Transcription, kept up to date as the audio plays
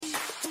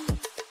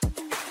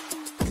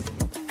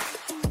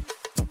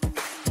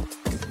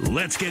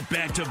Let's get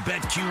back to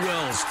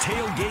BetQL's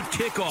Tailgate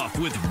Kickoff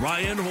with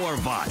Ryan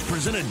Horvath,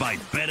 presented by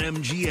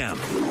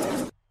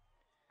BetMGM.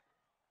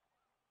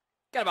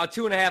 Got about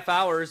 2.5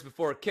 hours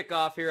before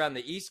kickoff here on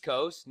the East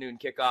Coast. Noon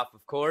kickoff,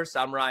 of course.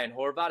 I'm Ryan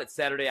Horvath. It's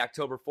Saturday,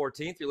 October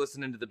 14th. You're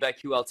listening to the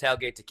BetQL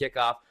Tailgate to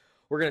Kickoff.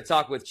 We're going to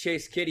talk with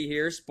Chase Kiddy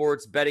here,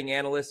 sports betting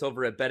analyst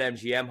over at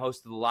BetMGM,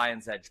 host of the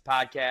Lion's Edge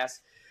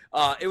podcast.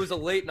 It was a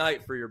late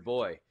night for your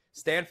boy.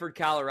 Stanford,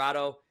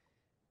 Colorado.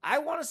 I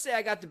want to say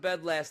I got to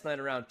bed last night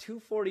around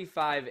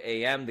 2:45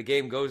 a.m. The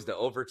game goes to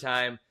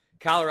overtime.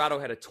 Colorado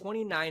had a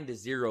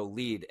 29-0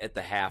 lead at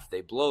the half.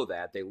 They blow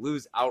that. They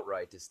lose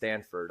outright to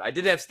Stanford. I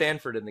did have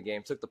Stanford in the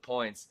game, took the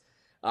points.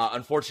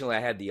 Unfortunately, I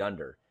had the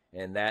under,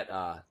 and that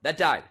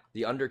died.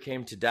 The under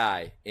came to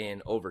die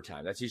in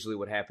overtime. That's usually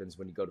what happens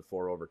when you go to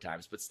 4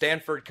 overtimes. But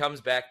Stanford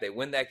comes back. They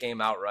win that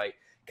game outright.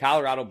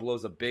 Colorado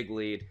blows a big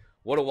lead.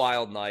 What a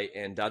wild night.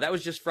 And that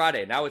was just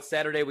Friday. Now it's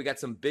Saturday. We got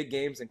some big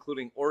games,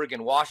 including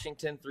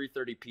Oregon-Washington,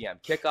 3:30 p.m.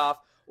 kickoff.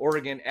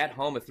 Oregon at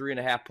home, a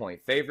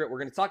 3.5-point favorite. We're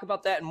going to talk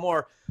about that and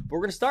more. But we're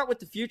going to start with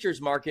the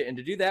futures market. And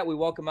to do that, we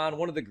welcome on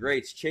one of the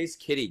greats, Chase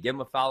Kiddy. Give him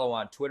a follow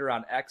on Twitter,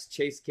 on X,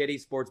 Chase Kiddy,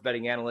 sports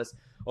betting analyst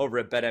over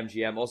at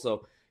BetMGM.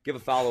 Also, give a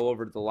follow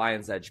over to the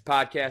Lion's Edge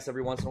podcast.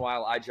 Every once in a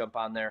while, I jump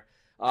on there.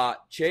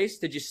 Chase,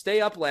 did you stay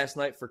up last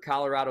night for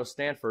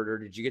Colorado-Stanford, or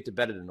did you get to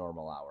bed at a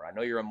normal hour? I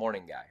know you're a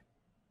morning guy.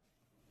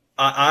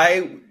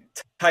 I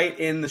tight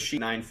in the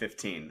sheet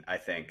 9:15, I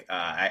think.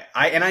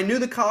 I knew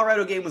the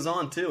Colorado game was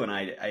on too, and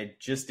I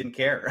just didn't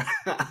care.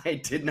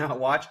 I did not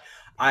watch.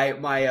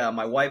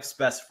 My wife's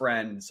best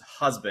friend's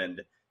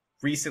husband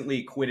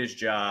recently quit his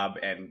job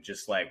and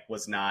just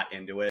was not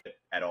into it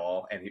at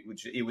all. And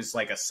it was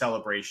like a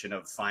celebration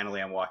of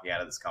finally I'm walking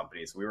out of this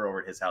company. So we were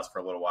over at his house for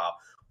a little while.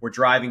 We're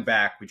driving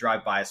back. We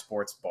drive by a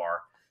sports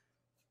bar.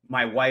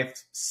 My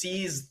wife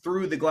sees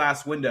through the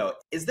glass window,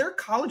 is there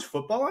college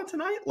football on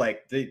tonight?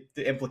 Like the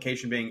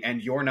implication being,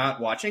 and you're not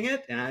watching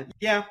it? And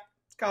yeah,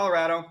 it's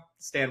Colorado,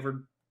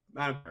 Stanford.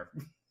 I don't care.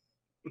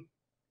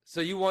 So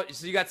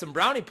you got some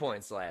brownie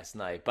points last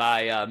night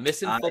by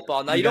missing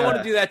football. Now you don't want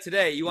to do that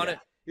today. You're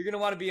going to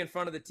want to be in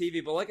front of the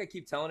TV. But like I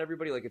keep telling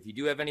everybody, if you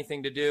do have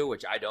anything to do,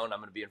 which I don't, I'm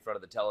going to be in front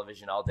of the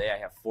television all day. I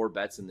have 4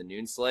 bets in the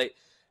noon slate.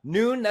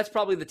 Noon, that's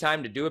probably the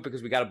time to do it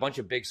because we got a bunch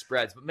of big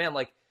spreads. But man,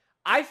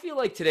 I feel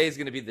like today is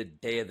going to be the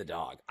day of the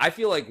dog. I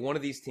feel like one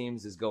of these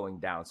teams is going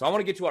down. So I want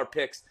to get to our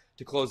picks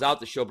to close out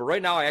the show. But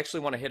right now, I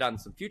actually want to hit on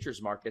some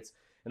futures markets.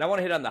 And I want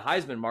to hit on the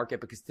Heisman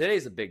market because today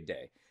is a big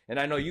day. And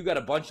I know you got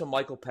a bunch of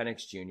Michael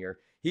Penix Jr.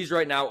 He's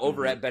right now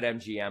over at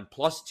BetMGM,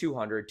 plus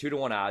 200,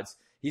 2-1 odds.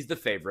 He's the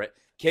favorite.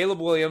 Caleb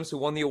Williams, who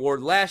won the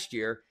award last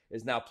year,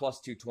 is now plus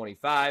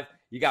 225.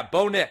 You got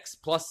Bo Nix,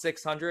 plus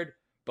 600.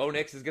 Bo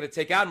Nix is going to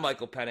take on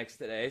Michael Penix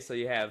today. So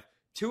you have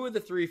 2 of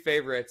the 3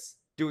 favorites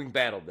doing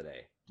battle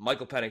today.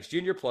 Michael Penix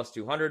Jr. plus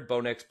 200, Bo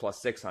Nix plus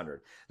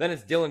 600. Then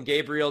it's Dylan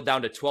Gabriel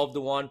down to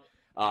 12-1.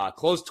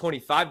 Closed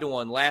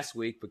 25-1 last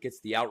week, but gets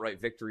the outright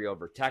victory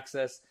over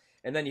Texas.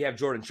 And then you have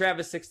Jordan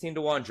Travis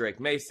 16-1, Drake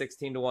May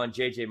 16-1,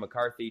 J.J.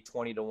 McCarthy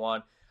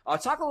 20-1.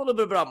 Talk a little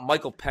bit about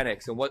Michael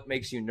Penix and what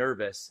makes you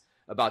nervous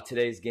about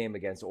today's game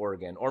against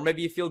Oregon, or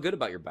maybe you feel good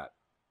about your bet.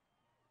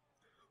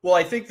 Well,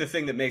 I think the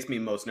thing that makes me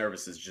most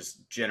nervous is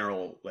just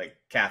general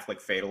Catholic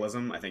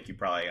fatalism. I think you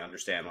probably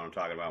understand what I'm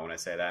talking about when I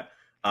say that.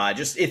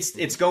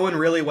 It's going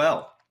really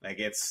well.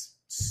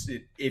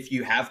 If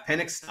you have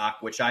Penix stock,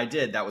 which I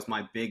did, that was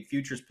my big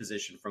futures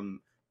position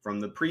from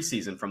the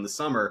preseason, from the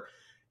summer.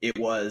 It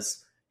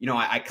was,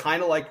 I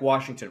kind of liked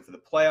Washington for the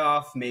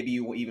playoff. Maybe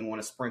you even want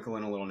to sprinkle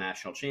in a little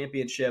national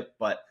championship.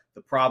 But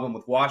the problem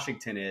with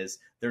Washington is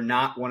they're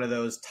not one of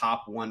those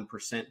top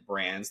 1%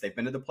 brands. They've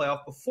been to the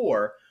playoff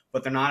before,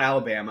 but they're not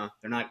Alabama.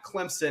 They're not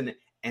Clemson.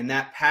 And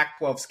that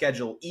Pac-12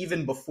 schedule,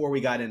 even before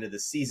we got into the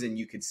season,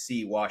 you could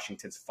see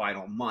Washington's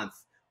final month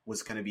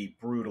was going to be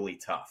brutally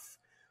tough.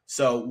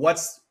 So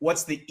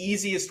what's the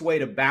easiest way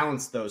to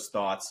balance those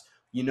thoughts?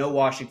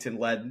 Washington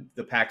led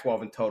the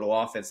Pac-12 in total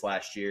offense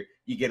last year.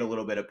 You get a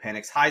little bit of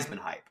Penix Heisman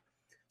hype.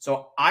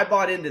 So I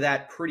bought into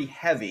that pretty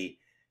heavy.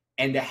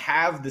 And to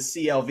have the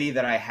CLV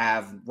that I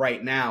have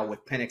right now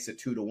with Penix at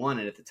 2-1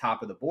 and at the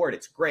top of the board,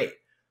 it's great.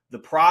 The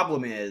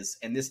problem is,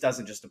 and this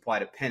doesn't just apply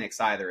to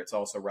Penix either, it's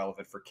also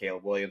relevant for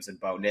Caleb Williams and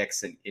Bo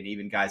Nix and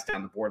even guys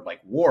down the board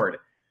like Ward.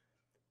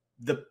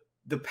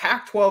 The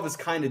Pac-12 has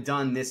kind of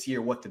done this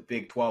year what the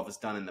Big 12 has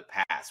done in the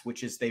past,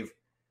 which is they've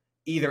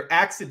either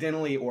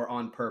accidentally or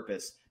on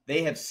purpose,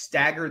 they have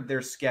staggered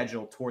their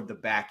schedule toward the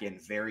back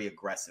end very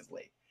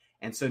aggressively.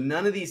 And so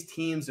none of these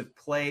teams have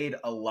played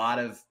a lot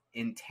of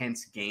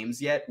intense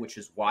games yet, which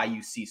is why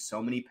you see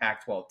so many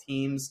Pac-12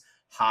 teams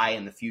high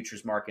in the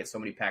futures market, so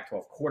many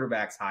Pac-12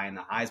 quarterbacks high in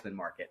the Heisman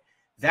market.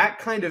 That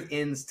kind of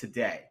ends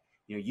today.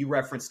 You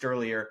referenced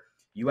earlier,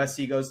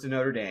 USC goes to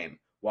Notre Dame.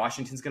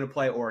 Washington's going to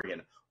play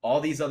Oregon. All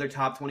these other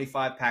top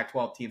 25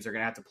 Pac-12 teams are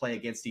going to have to play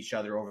against each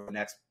other over the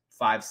next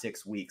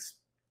 5-6 weeks.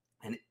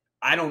 And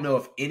I don't know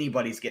if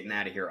anybody's getting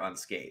out of here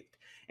unscathed.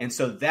 And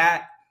so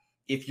that,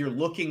 if you're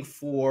looking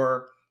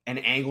for an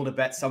angle to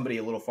bet somebody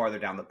a little farther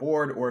down the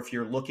board, or if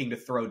you're looking to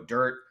throw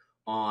dirt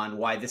on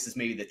why this is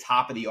maybe the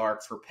top of the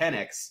arc for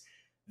Penix.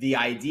 The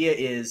idea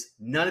is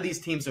none of these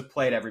teams have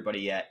played everybody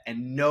yet,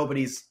 and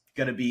nobody's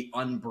going to be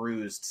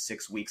unbruised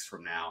 6 weeks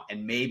from now.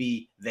 And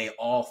maybe they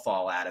all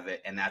fall out of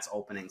it, and that's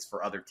openings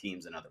for other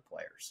teams and other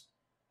players.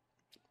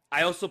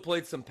 I also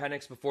played some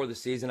Penix before the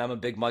season. I'm a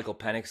big Michael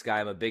Penix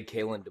guy. I'm a big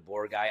Kalen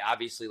DeBoer guy.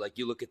 Obviously, like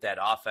you look at that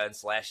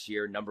offense last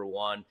year, number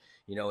one,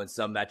 in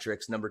some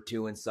metrics, number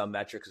two in some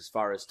metrics as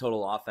far as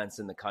total offense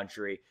in the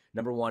country,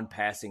 number one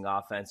passing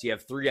offense. You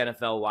have 3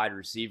 NFL wide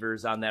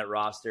receivers on that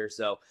roster.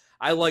 So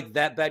I like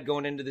that bet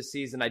going into the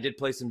season. I did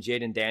play some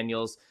Jaden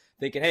Daniels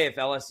thinking, hey, if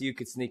LSU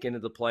could sneak into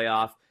the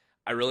playoff,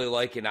 I really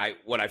like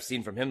what I've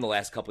seen from him the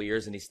last couple of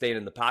years, and he's staying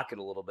in the pocket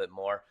a little bit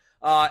more.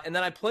 And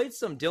then I played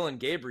some Dylan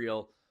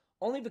Gabriel,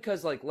 only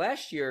because, like,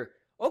 last year,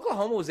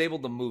 Oklahoma was able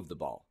to move the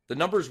ball. The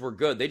numbers were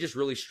good. They just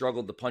really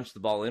struggled to punch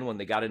the ball in when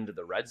they got into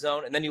the red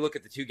zone. And then you look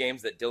at the 2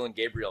 games that Dylan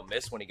Gabriel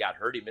missed when he got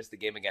hurt. He missed the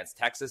game against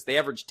Texas. They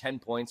averaged 10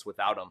 points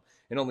without him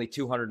and only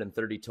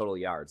 230 total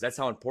yards. That's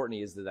how important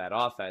he is to that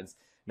offense.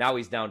 Now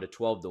he's down to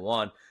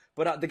 12-1.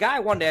 But the guy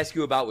I wanted to ask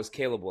you about was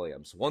Caleb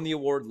Williams. Won the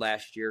award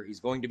last year. He's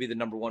going to be the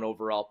number 1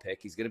 overall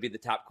pick. He's going to be the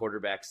top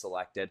quarterback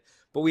selected.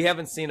 But we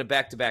haven't seen a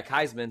back-to-back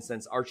Heisman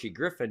since Archie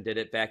Griffin did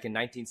it back in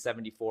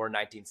 1974 and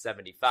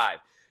 1975.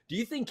 Do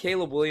you think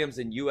Caleb Williams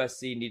and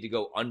USC need to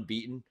go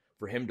unbeaten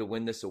for him to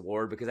win this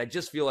award? Because I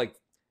just feel like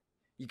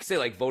you could say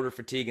like voter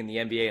fatigue in the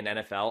NBA and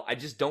NFL. I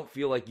just don't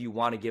feel like you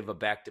want to give a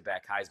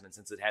back-to-back Heisman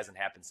since it hasn't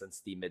happened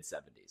since the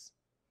mid-70s.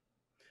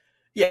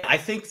 Yeah, I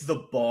think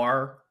the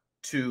bar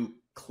to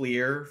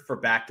clear for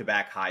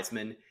back-to-back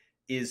Heisman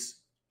is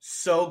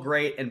so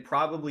great and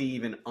probably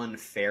even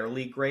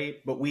unfairly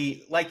great. But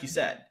we, like you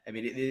said, I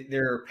mean,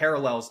 there are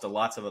parallels to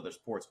lots of other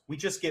sports. We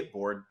just get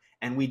bored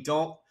and we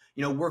don't,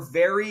 we're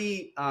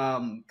very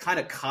kind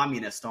of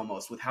communist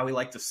almost with how we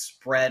like to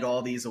spread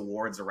all these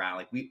awards around.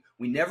 Like we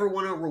never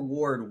want to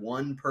reward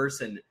one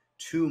person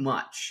too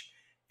much.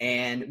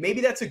 And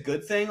maybe that's a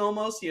good thing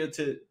almost,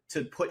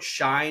 to put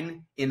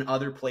shine in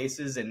other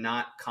places and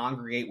not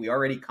congregate. We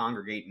already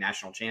congregate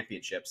national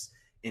championships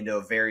into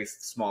a very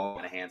small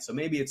amount of hands. So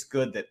maybe it's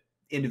good that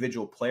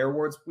individual player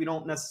awards, we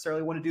don't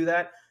necessarily want to do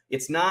that.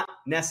 It's not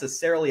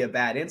necessarily a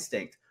bad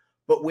instinct.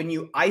 But when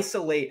you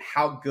isolate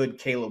how good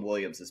Caleb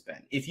Williams has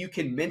been, if you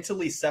can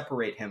mentally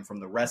separate him from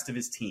the rest of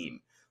his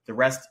team, the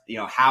rest,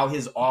 how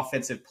his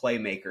offensive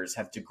playmakers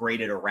have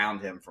degraded around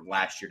him from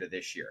last year to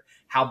this year,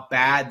 how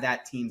bad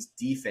that team's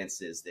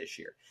defense is this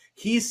year,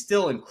 he's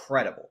still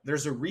incredible.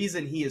 There's a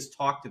reason he is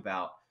talked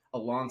about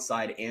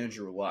alongside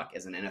Andrew Luck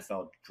as an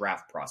NFL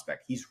draft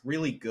prospect. He's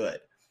really good.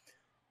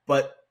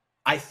 But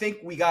I think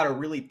we got a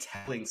really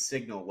telling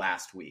signal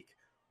last week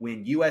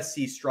when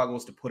USC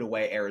struggles to put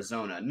away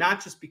Arizona,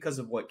 not just because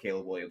of what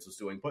Caleb Williams was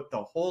doing, but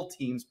the whole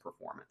team's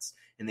performance.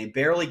 And they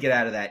barely get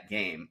out of that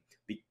game,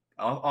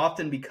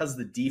 often because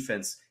the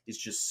defense is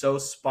just so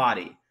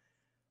spotty.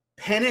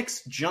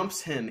 Penix jumps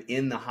him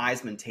in the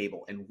Heisman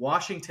table, and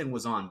Washington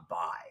was on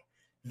bye.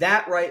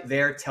 That right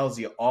there tells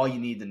you all you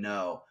need to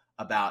know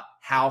about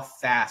how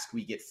fast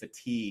we get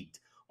fatigued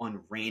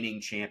on reigning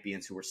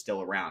champions who are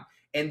still around.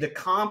 And the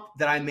comp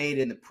that I made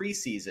in the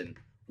preseason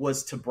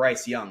was to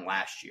Bryce Young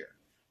last year.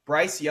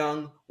 Bryce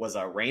Young was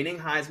a reigning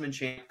Heisman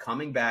champ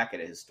coming back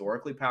at a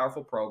historically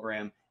powerful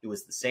program. It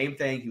was the same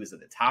thing. He was at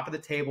the top of the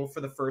table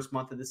for the first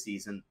month of the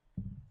season,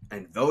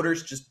 and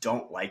voters just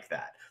don't like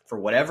that. For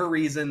whatever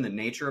reason, the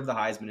nature of the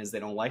Heisman is they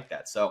don't like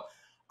that. So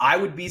I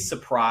would be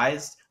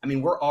surprised. I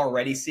mean, we're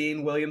already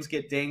seeing Williams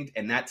get dinged,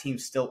 and that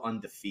team's still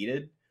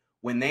undefeated.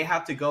 When they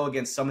have to go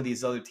against some of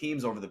these other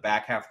teams over the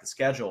back half of the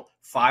schedule,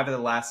 5 of the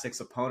last 6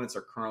 opponents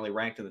are currently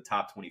ranked in the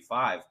top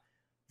 25.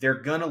 They're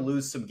going to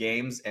lose some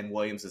games, and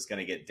Williams is going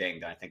to get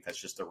dinged. I think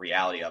that's just the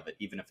reality of it,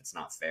 even if it's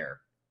not fair.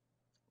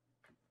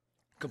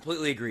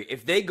 Completely agree.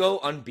 If they go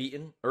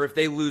unbeaten or if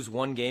they lose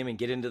one game and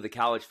get into the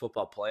college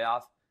football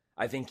playoff,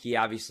 I think he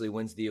obviously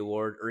wins the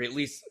award, or at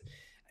least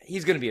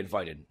he's going to be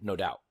invited, no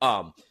doubt.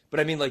 But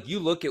I mean, like, you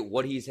look at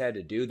what he's had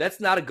to do. That's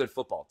not a good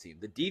football team.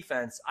 The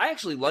defense, I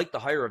actually like the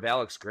hire of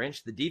Alex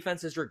Grinch. The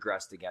defense has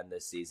regressed again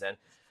this season.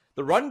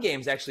 The run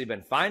game's actually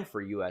been fine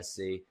for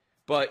USC,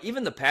 but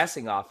even the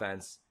passing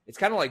offense, it's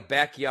kind of like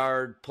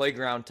backyard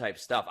playground type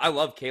stuff. I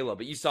love Caleb,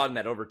 but you saw it in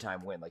that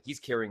overtime win. Like, he's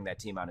carrying that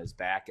team on his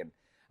back, and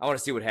I want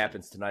to see what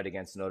happens tonight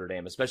against Notre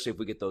Dame, especially if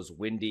we get those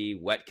windy,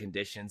 wet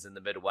conditions in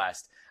the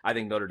Midwest. I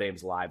think Notre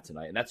Dame's live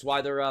tonight, and that's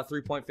why they're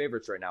 3-point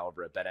favorites right now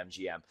over at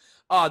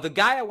BetMGM. The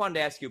guy I wanted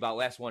to ask you about,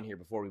 last one here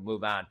before we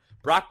move on,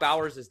 Brock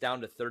Bowers is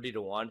down to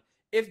 30-1.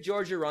 If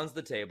Georgia runs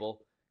the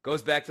table,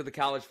 goes back to the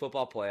college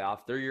football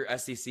playoff, they're your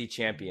SEC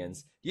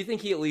champions, do you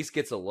think he at least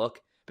gets a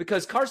look?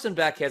 Because Carson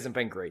Beck hasn't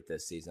been great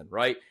this season,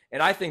 right?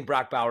 And I think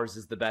Brock Bowers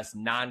is the best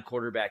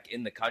non-quarterback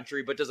in the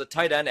country, but does a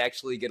tight end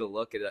actually get a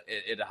look at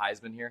a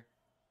Heisman here?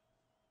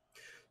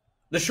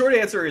 The short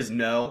answer is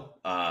no.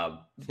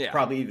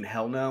 Probably even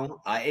hell no.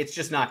 It's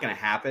just not going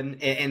to happen.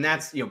 And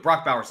that's,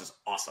 Brock Bowers is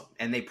awesome.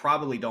 And they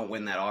probably don't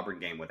win that Auburn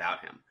game without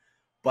him.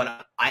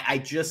 But I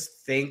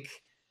just think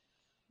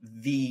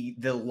the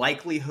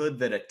likelihood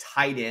that a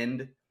tight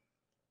end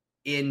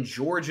in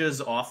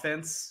Georgia's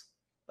offense,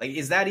 like,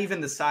 is that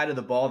even the side of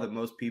the ball that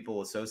most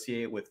people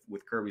associate with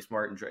Kirby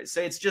Smart and Dre?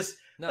 Say it's just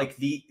like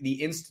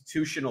the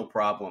institutional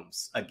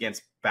problems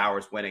against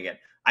Bowers winning it.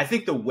 I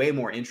think the way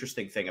more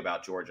interesting thing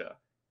about Georgia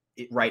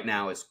right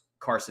now is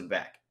Carson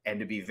Beck. And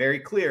to be very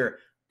clear,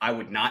 I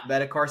would not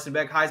bet a Carson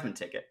Beck Heisman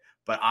ticket,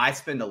 but I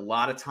spend a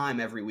lot of time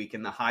every week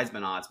in the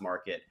Heisman odds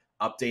market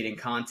updating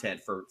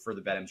content for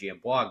the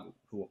BetMGM blog,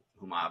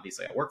 whom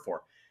obviously I work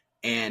for.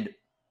 And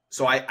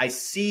so I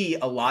see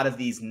a lot of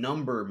these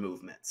number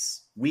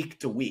movements week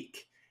to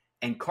week.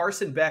 And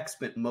Carson Beck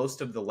spent most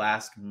of the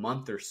last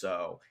month or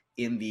so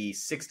in the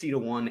 60-1,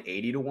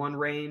 80-1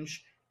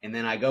 range. And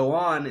then I go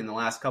on in the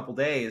last couple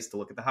days to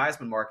look at the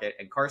Heisman market,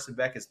 and Carson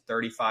Beck is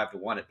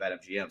 35-1 at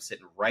BetMGM,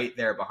 sitting right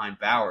there behind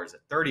Bowers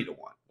at 30-1,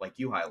 like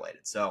you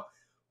highlighted. So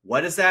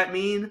what does that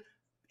mean?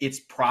 It's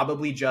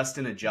probably just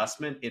an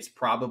adjustment. It's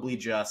probably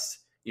just,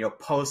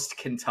 post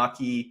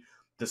Kentucky,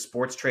 the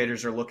sports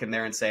traders are looking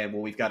there and saying,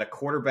 well, we've got a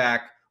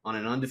quarterback on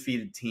an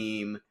undefeated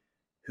team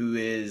who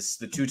is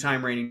the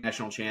two-time reigning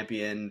national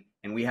champion,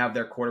 and we have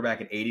their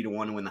quarterback at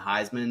 80-1 to win the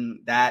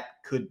Heisman. That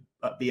could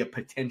be a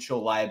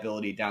potential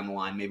liability down the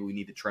line. Maybe we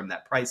need to trim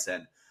that price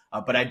in.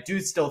 But I do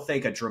still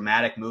think a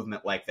dramatic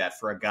movement like that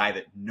for a guy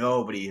that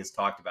nobody has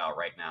talked about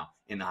right now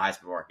in the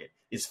Heisman market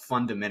is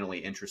fundamentally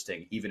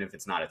interesting, even if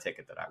it's not a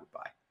ticket that I would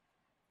buy.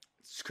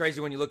 It's crazy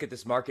when you look at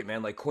this market,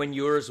 man. Like Quinn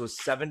Ewers was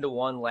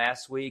 7-1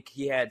 last week.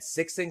 He had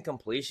 6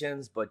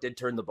 incompletions, but did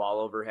turn the ball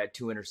over, had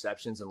 2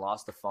 interceptions and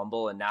lost a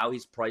fumble. And now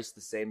he's priced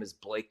the same as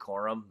Blake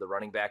Corum, the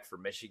running back for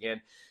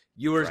Michigan.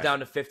 Ewers down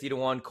to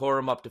 50-1,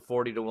 Corum up to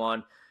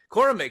 40-1.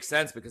 Corum makes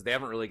sense because they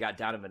haven't really got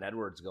Donovan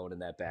Edwards going in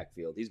that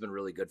backfield. He's been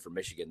really good for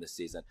Michigan this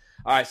season.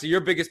 All right, so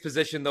your biggest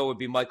position, though, would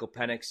be Michael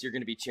Penix. You're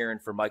going to be cheering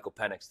for Michael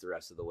Penix the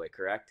rest of the way,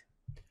 correct?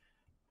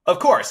 Of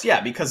course,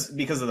 yeah, because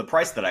of the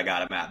price that I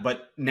got him at.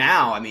 But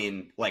now, I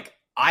mean, like,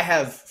 I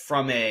have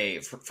from a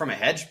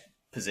hedge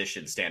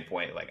position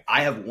standpoint, like,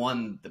 I have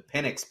won the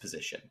Penix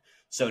position.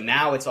 So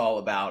now it's all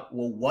about,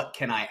 well, what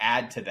can I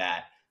add to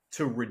that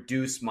to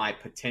reduce my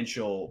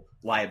potential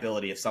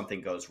liability if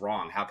something goes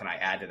wrong? How can I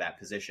add to that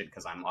position?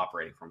 Because I'm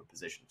operating from a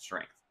position of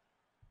strength.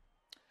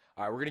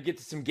 All right, we're going to get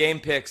to some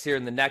game picks here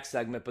in the next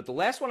segment. But the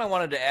last one I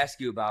wanted to ask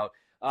you about,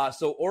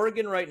 so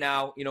Oregon right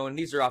now, and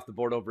these are off the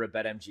board over at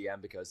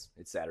BetMGM because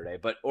it's Saturday,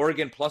 but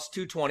Oregon plus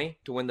 220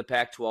 to win the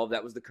Pac-12.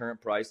 That was the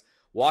current price.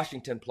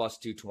 Washington plus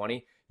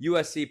 220.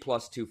 USC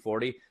plus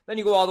 240. Then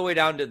you go all the way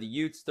down to the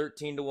Utes,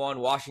 13-1.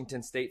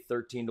 Washington State,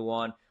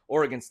 13-1.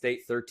 Oregon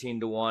State,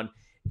 13-1.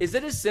 Is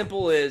it as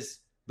simple as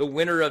the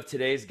winner of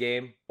today's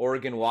game,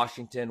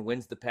 Oregon-Washington,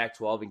 wins the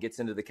Pac-12 and gets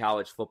into the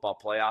college football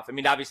playoff? I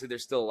mean, obviously,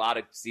 there's still a lot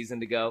of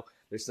season to go.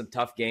 There's some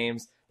tough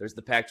games. There's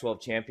the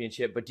Pac-12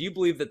 championship. But do you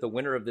believe that the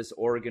winner of this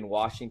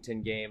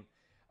Oregon-Washington game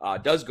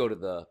does go to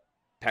the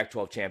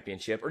Pac-12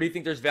 championship? Or do you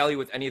think there's value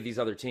with any of these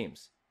other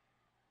teams?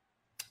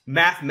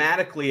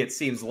 Mathematically, it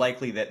seems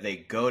likely that they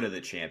go to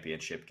the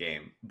championship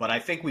game. But I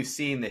think we've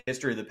seen the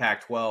history of the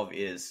Pac-12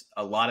 is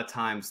a lot of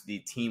times the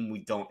team we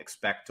don't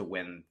expect to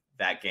win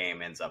that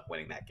game ends up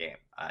winning that game.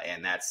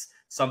 And that's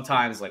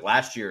sometimes, like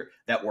last year,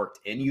 that worked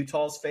in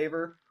Utah's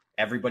favor.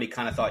 Everybody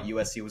kind of thought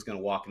USC was going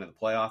to walk into the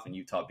playoff and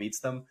Utah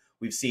beats them.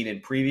 We've seen in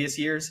previous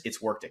years,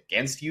 it's worked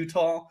against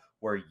Utah,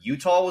 where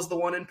Utah was the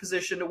one in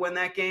position to win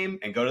that game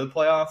and go to the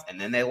playoff, and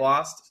then they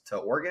lost to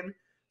Oregon.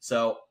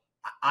 So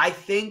I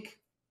think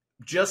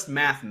just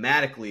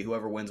mathematically,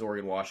 whoever wins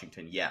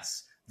Oregon-Washington,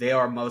 yes, they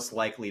are most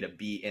likely to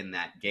be in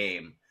that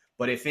game.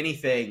 But if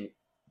anything,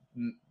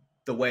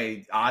 the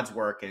way odds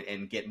work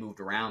and get moved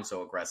around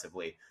so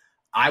aggressively,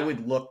 I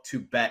would look to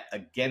bet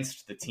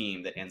against the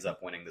team that ends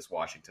up winning this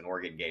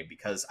Washington-Oregon game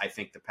because I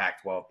think the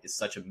Pac-12 is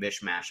such a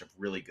mishmash of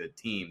really good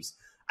teams.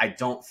 I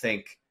don't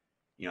think,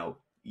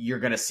 you're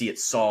going to see it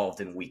solved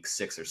in week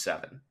 6 or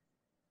 7.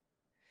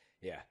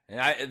 Yeah,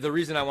 and the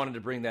reason I wanted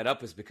to bring that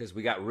up is because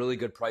we got really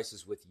good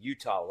prices with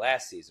Utah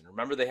last season.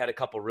 Remember, they had a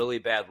couple really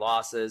bad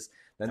losses.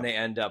 Then they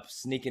end up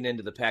sneaking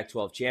into the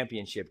Pac-12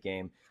 championship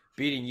game,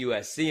 beating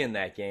USC in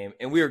that game,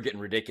 and we were getting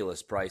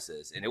ridiculous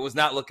prices. And it was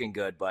not looking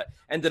good, but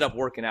ended up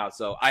working out.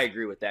 So I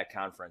agree with that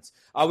conference.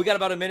 We got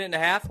about a minute and a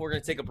half. We're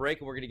going to take a break,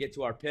 and we're going to get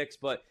to our picks.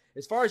 But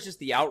as far as just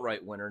the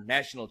outright winner,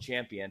 national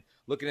champion,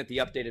 looking at the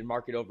updated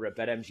market over at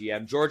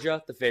BetMGM,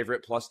 Georgia, the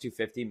favorite, plus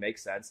 250,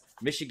 makes sense.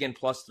 Michigan,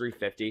 plus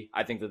 350.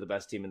 I think they're the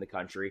best team in the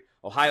country.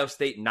 Ohio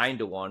State,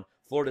 9-1.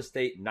 Florida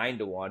State,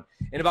 9-1.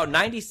 In about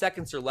 90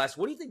 seconds or less,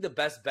 what do you think the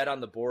best bet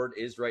on the board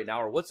is right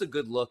now? Or what's a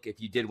good look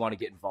if you did want to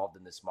get involved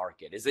in this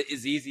market? Is it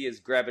as easy as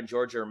grabbing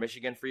Georgia or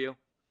Michigan for you?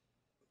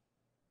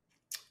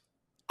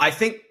 I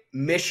think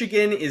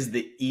Michigan is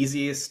the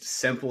easiest,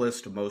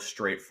 simplest, most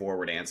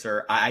straightforward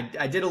answer. I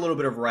did a little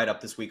bit of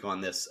write-up this week on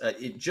this.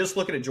 Just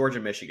looking at Georgia,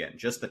 Michigan,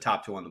 just the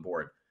top 2 on the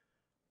board.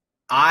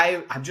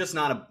 I'm just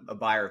not a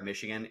buyer of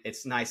Michigan.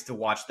 It's nice to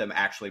watch them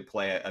actually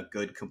play a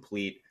good,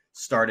 complete,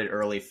 started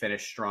early,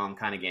 finished strong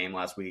kind of game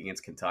last week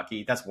against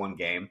Kentucky. That's one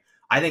game.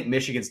 I think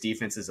Michigan's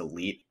defense is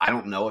elite. I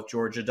don't know if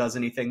Georgia does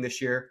anything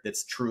this year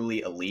that's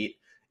truly elite.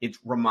 it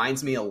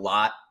reminds me a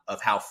lot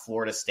of how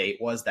Florida State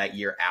was that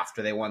year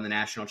after they won the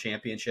national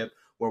championship,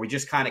 where we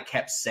just kind of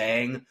kept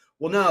saying,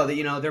 well, no,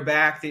 they're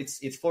back.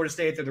 It's Florida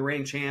State. They're the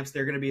reigning champs.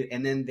 They're going to be,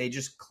 and then they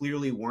just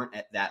clearly weren't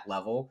at that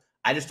level.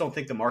 I just don't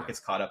think the market's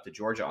caught up to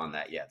Georgia on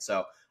that yet.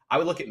 So I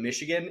would look at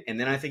Michigan. And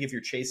then I think if you're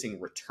chasing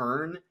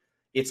return,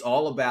 it's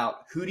all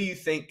about who do you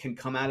think can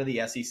come out of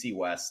the SEC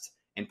West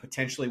and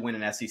potentially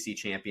win an SEC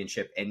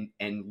championship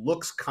and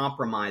looks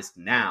compromised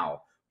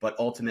now, but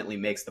ultimately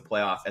makes the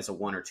playoff as a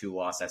 1 or 2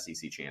 loss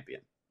SEC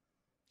champion.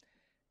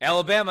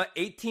 Alabama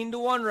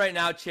 18-1 right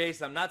now,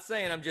 Chase. I'm not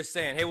saying, I'm just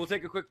saying. Hey, we'll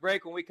take a quick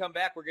break. When we come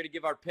back, we're going to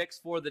give our picks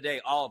for the day,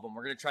 all of them.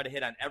 We're going to try to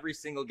hit on every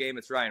single game.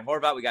 It's Ryan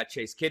Horvath. We got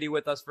Chase Kiddy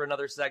with us for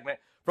another segment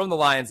from the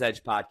Lions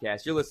Edge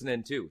podcast. You're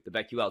listening to the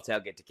BetQL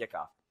Tailgate to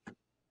Kickoff.